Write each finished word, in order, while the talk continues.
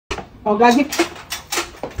They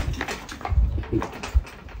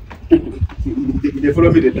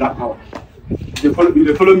follow me, they drag out. They follow me,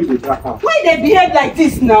 they drag out. Why they behave like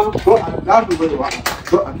this now? Go and that's the way you want.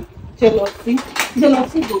 Go and Jealousy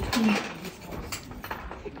go kill you.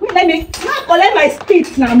 Wait, let me now collect my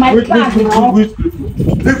script now, my bag now. Wait.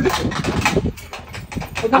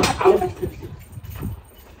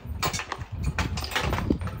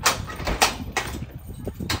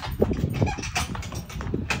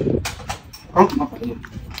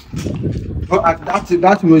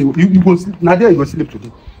 That's where you go sleep. Now there you go sleep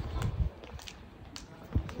today.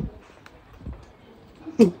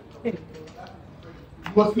 You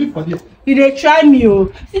go sleep for there. You dey try me,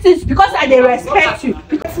 oh. This is because I dey respect you.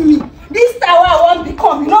 Because me, this time I want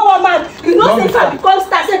become, you know what man? You know say if I become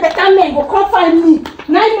star, say better men go come find me.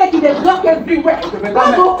 Now you make it dey block everywhere.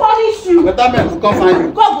 God go punish you. Better men will come find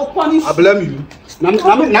you. God go punish you. I blame you.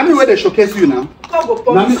 Now me where they showcase you now. God go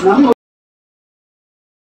punish you.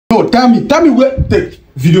 No, tell me where. Take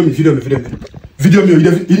video me. You record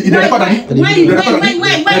that.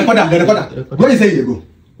 The recorder. Where you say you dey go?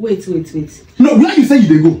 Wait. No, where you say you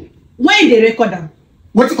dey go? Why they record them?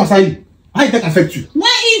 What it concern you? How it take affect you?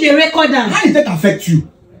 Why in the record them? How it take affect you?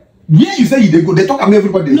 Where you say you dey go? They talk about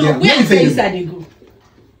everybody No, here. where you say they go?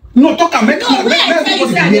 No, talk about. No, where I tell you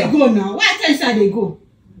they go now? Where I tell you they go?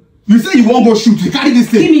 You say you won't go shoot. You carry this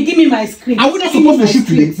thing. Give me my script. Are we not supposed to shoot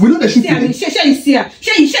today? We know the shoot today. Share you see her.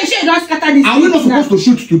 Share don't scatter this. Are we not supposed to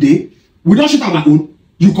shoot today? We don't shoot our own.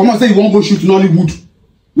 You come and say you won't go shoot Nollywood.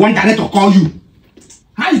 One director call you.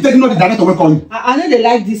 How you take know the director will call you? I know they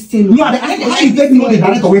like this thing. No, how you take know the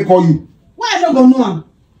director will call you? Why I don't go know him?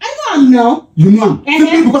 I know him now. You know him?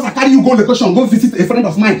 Simply because I carry you go location, go visit a friend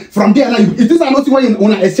of mine. From there, now, if this I not see why you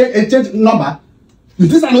wanna exchange number, if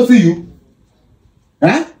this I not see you,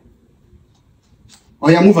 eh?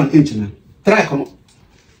 Or you move an inch now. Try come on.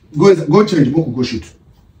 Go change, go shoot.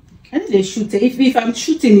 I need a shooter. If I'm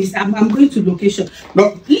shooting, I'm going to location.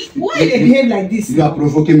 No. Why they behave like this? You are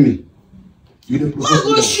provoking me. Why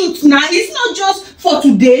go shoot now? It's not just for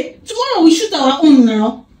today. Tomorrow we shoot our own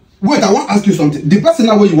now. Wait, I want to ask you something. The person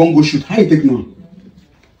now where you won't go shoot, how you take now?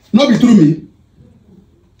 Not be through me.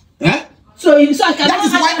 Eh? So I can. That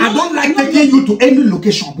is why I don't like taking you to any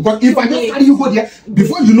location. Because if I just carry you go there,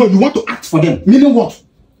 before you know, you want to act for them. Meaning what?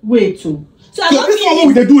 Wait, so this one what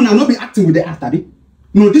we they do now, not be acting with the act, abi?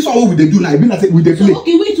 No, this one what we they do now, I mean like with the play.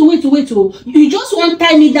 Okay, wait. You just want to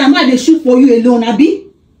tie me down, why they shoot for you alone, abi?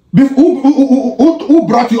 Who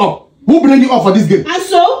brought you up? Who bring you up for this game? And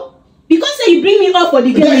so, because say you bring me up for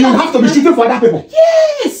the game, then you have to be shooting for other people.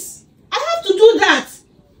 Yes, I have to do that.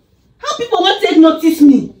 How people won't take notice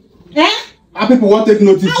me? Eh? How people won't take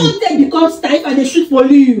notice? How won't they become star if I they shoot for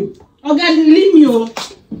you? Okay, leave me. Oh.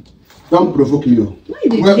 Don't provoke me. Oh.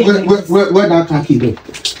 Where that car key go?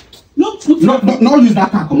 No, use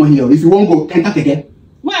that car. Come on here. If you won't go, enter again.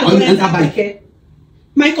 Why I enter bike?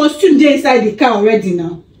 My costume there inside the car already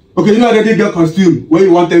now. Okay, you know already get costume where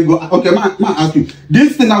you want to go. Okay, man ask you.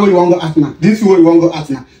 This thing now where you want to go ask now. This is where you want to go ask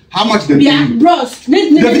now. How much they yeah, bros. How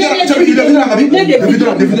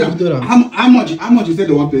much you say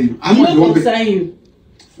they want to pay you? How much they want to pay you?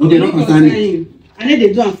 Okay, not concern you. I know they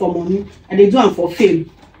do them for money and they do them for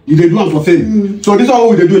fame. You they do them for fame. So this is what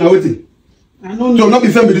we do now. Waiting. I don't know. So not be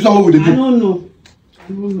fame, but this is what we do. I don't know.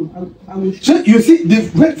 So you see,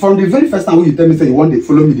 from the very first time when you tell me say you want to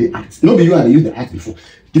follow me, the act. Not be you had used the act before.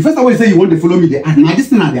 The first time when you say you want to follow me, the act. Now this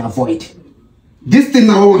thing now they avoid. This thing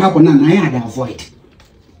now won't happen now. Now they avoid.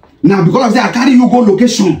 Now because of that, I carry you go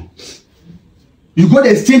location. You go the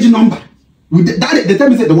exchange number. With that, they tell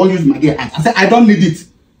me say they won't use my gear. I said I don't need it.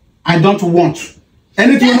 I don't want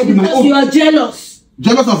anything. That's will be my because own. You are jealous.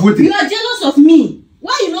 Jealous of waiting. You are jealous of me.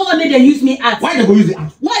 Why you know what they use me at? Why they go use the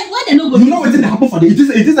act? Why they not go? You know what didn't happen for them? It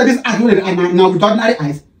is that this act now with ordinary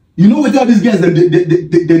eyes. You know what all these girls they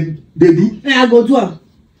do? I go do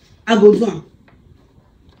them.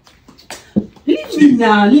 Leave me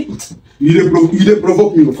now. You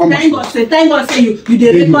provoke me. Thank God say you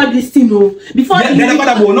they record this thing, oh. Before you thank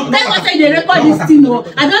God say they record this thing, oh.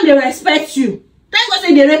 I don't they respect you. Thank God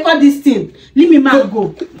say they record this thing. Leave me man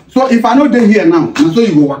go. So if I know they here now, so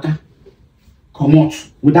you go water. Come out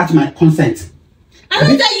without my consent. I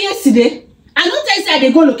don't tell you yesterday. I don't tell you say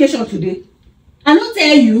they go location today. I don't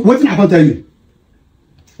tell you. What did I tell you?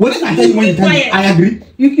 What did I tell you when you tell me? I agree.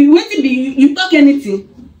 You wait till you talk anything.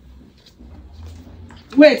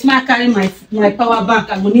 Wait, I carry my power bank.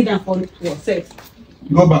 I will need them for yourself.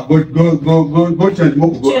 Go back. Go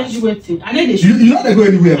change. Change waiting. I need they shoot. You know they go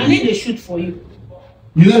anywhere. I need they shoot for you.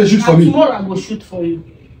 You know they shoot for me. Tomorrow I go shoot for you.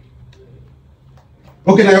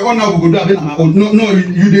 Okay, now your own now go do. No,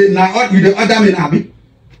 you the now you the other men abi.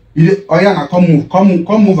 Oh yeah, now come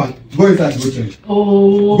move and go inside, go change.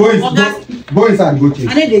 Oh, go inside, go change.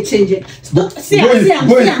 I need to change it. Stop. See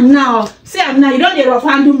I'm now. See I'm now. You don't dey rough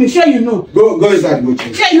handle me. Sure you know. Go inside, go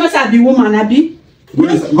change. Sure you know say I be woman, Abi. Go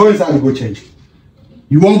inside, go change.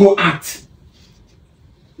 You won't go act.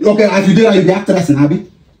 Okay, as you did that, you be actress now,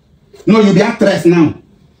 Abi. No, you be actress now.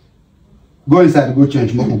 Go inside, go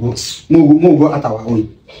change. Go at our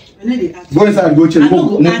own. I need to act. Go inside, go change. I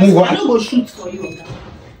don't go shoot for you.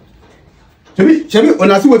 Shebi,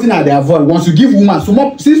 when I see what in they avoid, once you give woman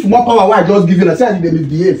small power, why I just give you, I say they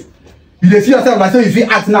misbehave. You dey see yourself like say if you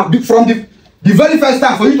act now, from the very first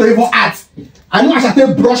time for you to even act, I know I shall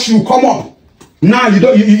take brush you, come up. Now you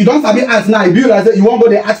don't sabi act now. You like say you won't go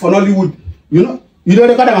there act for Nollywood. You know, you don't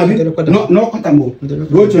record them, Abi. No cut them.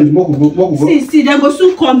 Go change, go. See, they go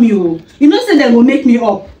soon come you. You know say they go make me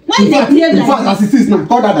up. Why they behave like that? As it is now,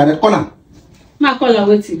 call that direct, call am. Ma call her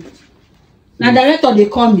waiting. Now director they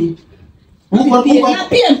call me. Now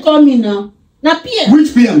PM call me now. Now PM.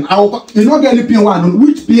 Which PM? You know get any PM one.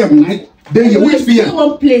 Which PM? Which PM?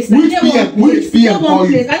 One place. Which PM call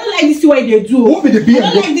you? I don't like this way they do. Who be the PM? I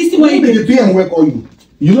don't like this way they do. Who be the PM will call you?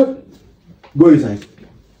 You know? Go inside.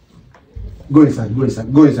 Go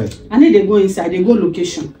inside. I need to go inside. They go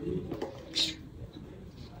location.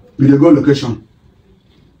 You go location.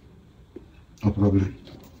 No problem.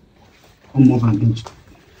 Come move an inch.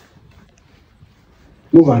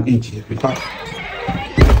 Move an inch here.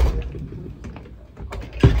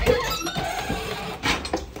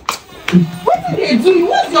 What did they do?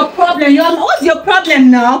 What's your problem? What's your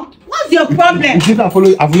problem now? What's your problem? You think I follow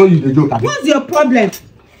you the joke, Abi? What's your problem?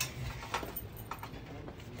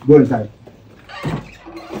 Go inside.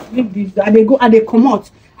 Leave this. I they come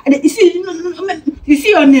out. You see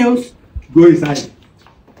your nails? Go inside.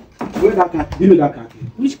 Where that khaki? Give me that khaki.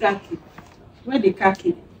 Which khaki? Where the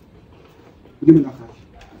khaki? Give me that khaki.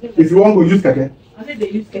 If you want to use keke. I said they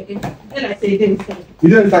use keke. Then I say they inside. You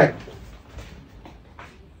don't inside.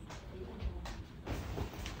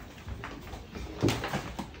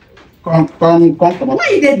 Come on.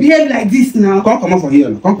 Why they behave like this now? Come on for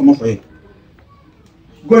here. Come on for here.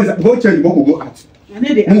 Go inside. Go change. Go out. I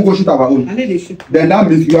know they. Go shoot our own. I know they shoot. Then that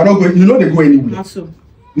means you are not going. You know they go anywhere. Not so.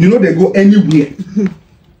 You know they go anywhere.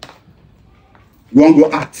 You want to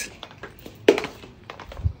go out.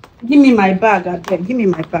 Give me my bag, I beg. Give me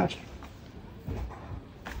my bag.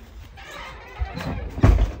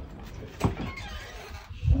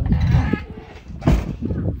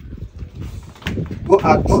 Go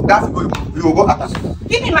out. That's where you will go out.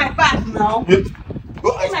 Give me my bag now.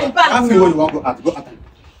 Go out. My bag That's where you want to go out. Go out.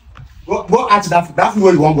 Go out. That's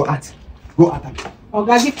where you want to go out. Go out.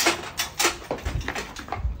 Okay.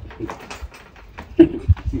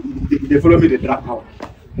 They follow me. They drag out.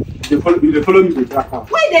 They follow me. They drag out.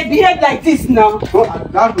 Why they behave like this now? Go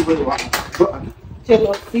out. That's where you want. Go out.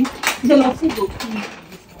 Jealousy go kill me.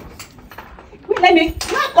 Wait, let me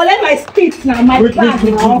collect my script now. My bag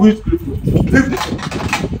now. Which script?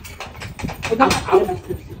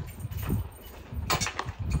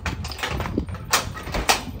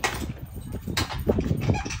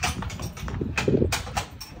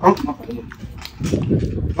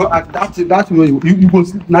 That's where you go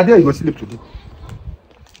sleep. Nadia, you go sleep today.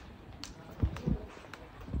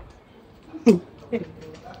 You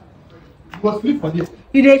go sleep for this.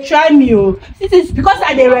 You dey try me, oh. This is because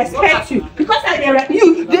I dey respect you. Because I dey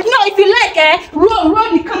you. No, if you like, roll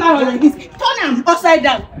the camera like this. Turn am upside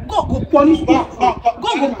down. Go punish two.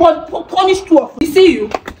 Go punish two of you. See you.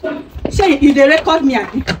 Say you dey record me,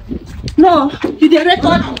 Abi. No, you dey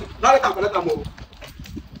record.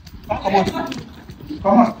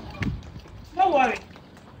 Come on. Don't worry.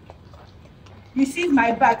 You see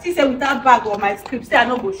my bag. See say without bag or my script, say I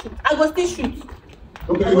no go shoot. I go still shoot.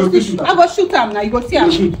 Okay, you go still shoot. I go shoot am now. You go see am.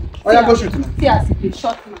 Oh yeah, go shoot now. See as he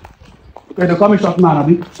short man. Okay, they call me short man,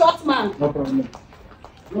 Abi. Short man. No problem.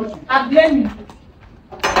 I blame you.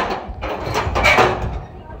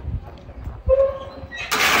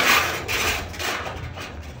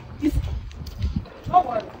 Don't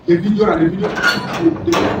worry. The video.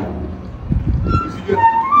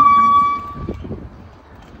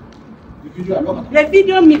 The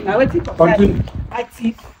video me now. Wetin for Continue. I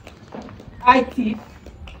thief.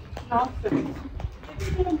 Now.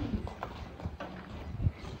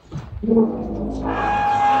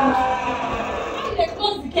 Why they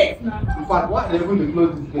close the gate now? In fact, why they even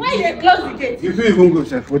close this gate? Why they close the gate? You fit even go,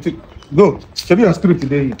 chef. Go. Show me your script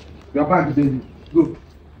today. Your bag today. Go.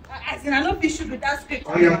 As in, I no fit shoot with that script.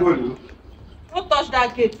 Oh yeah, go. Don't touch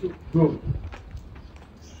that gate, too. Go.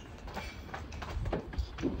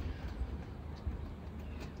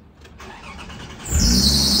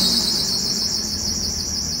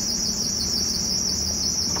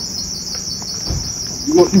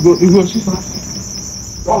 You go sleep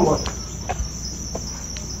fast. Don't worry.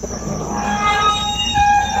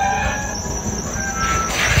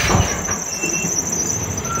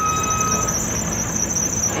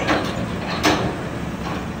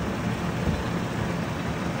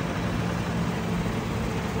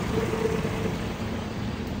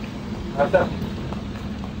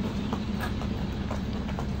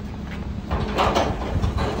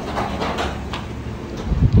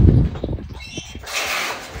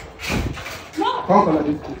 Come collect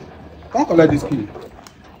this key. Come collect this key.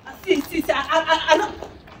 See, I don't.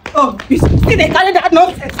 Oh, you see, they carry that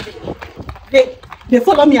nonsense. They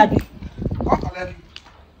follow me, Abi. Come collect it.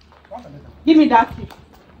 Come collect it. Give me that key.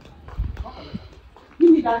 Come collect it.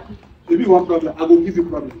 Give me that key. If you want problem, I will give you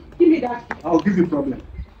problem. Give me that key. I will give you problem.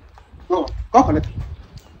 Come collect it.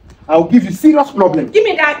 I will give you serious problem. Give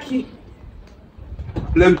me that key.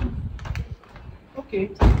 Blame you. Okay.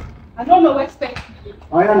 I don't know what to expect.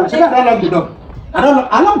 Oh yeah, no. Should I lock the door?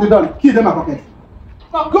 I lock the door. Key in my pocket.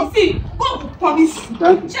 Go see. God will punish you.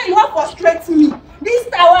 Thank you. Shey, you wan frustrate me. This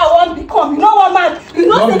tower I wan become. You know what, man? You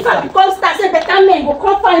know say if I become star, say better men go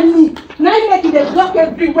come find me. Now you make it dey block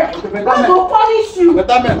everywhere. God go punish you.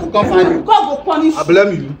 Better men will come find you. God go punish I you.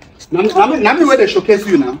 blame you. Now me where they showcase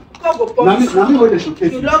you now. God go punish you. Now me where they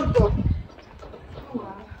showcase You you. lock door.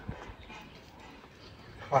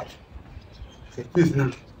 What? Please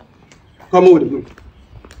now. Come on with the room.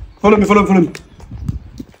 Follow me. Follow.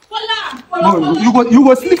 You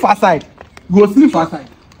go sleep outside. You go sleep outside.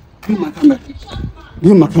 Give me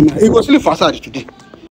my camera. You go sleep outside today.